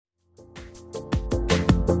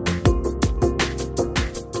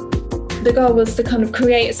the goal was to kind of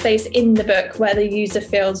create a space in the book where the user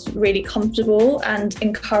feels really comfortable and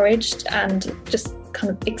encouraged and just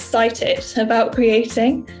kind of excited about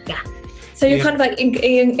creating. Yeah. So you're kind of like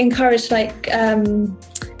encouraged, like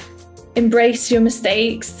embrace your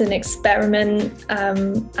mistakes and experiment.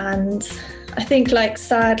 And I think, like,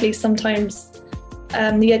 sadly, sometimes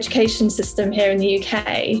the education system here in the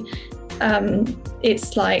UK,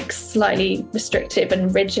 it's like slightly restrictive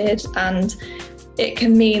and rigid, and it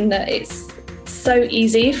can mean that it's so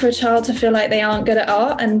easy for a child to feel like they aren't good at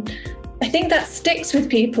art. And I think that sticks with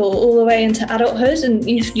people all the way into adulthood, and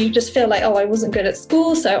you just feel like, oh, I wasn't good at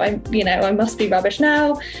school, so I must be rubbish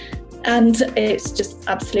now. And it's just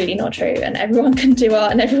absolutely not true, and everyone can do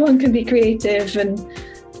art and everyone can be creative. And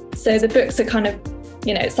so the books are kind of,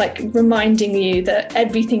 it's like reminding you that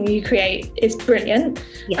everything you create is brilliant.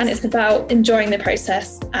 Yes. And it's about enjoying the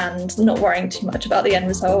process and not worrying too much about the end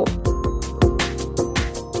result.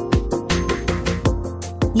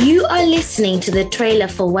 You are listening to the trailer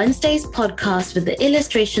for Wednesday's podcast with the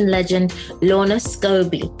illustration legend Lorna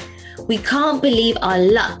Scobie. We can't believe our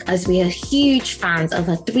luck, as we are huge fans of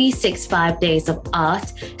her 365 Days of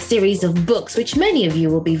Art series of books, which many of you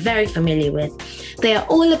will be very familiar with. They are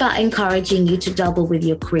all about encouraging you to double with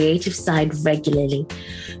your creative side regularly.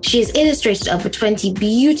 She has illustrated over 20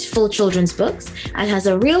 beautiful children's books and has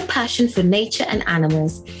a real passion for nature and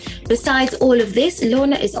animals. Besides all of this,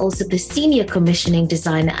 Lorna is also the senior commissioning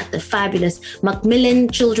designer at the fabulous Macmillan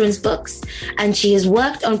Children's Books, and she has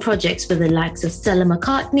worked on projects with the likes of Stella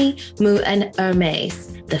McCartney, Moo and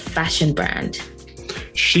Hermes, the fashion brand.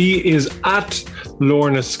 She is at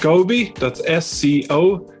Lorna Scobie, that's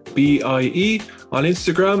SCOBIE, on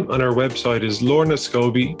Instagram, and her website is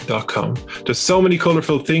lornascobie.com. There's so many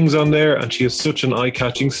colourful things on there, and she has such an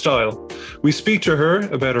eye-catching style. We speak to her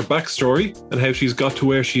about her backstory and how she's got to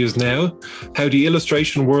where she is now, how the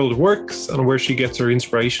illustration world works and where she gets her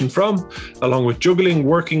inspiration from, along with juggling,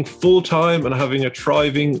 working full-time and having a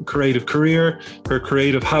thriving creative career, her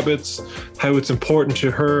creative habits, how it's important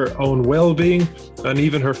to her own well-being, and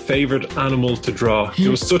even her favourite animal to draw. It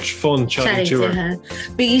was such fun chatting to her.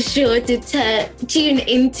 Be sure to tune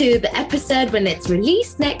into the episode when it's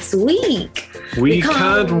released next week. We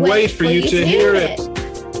can't wait for you to hear it.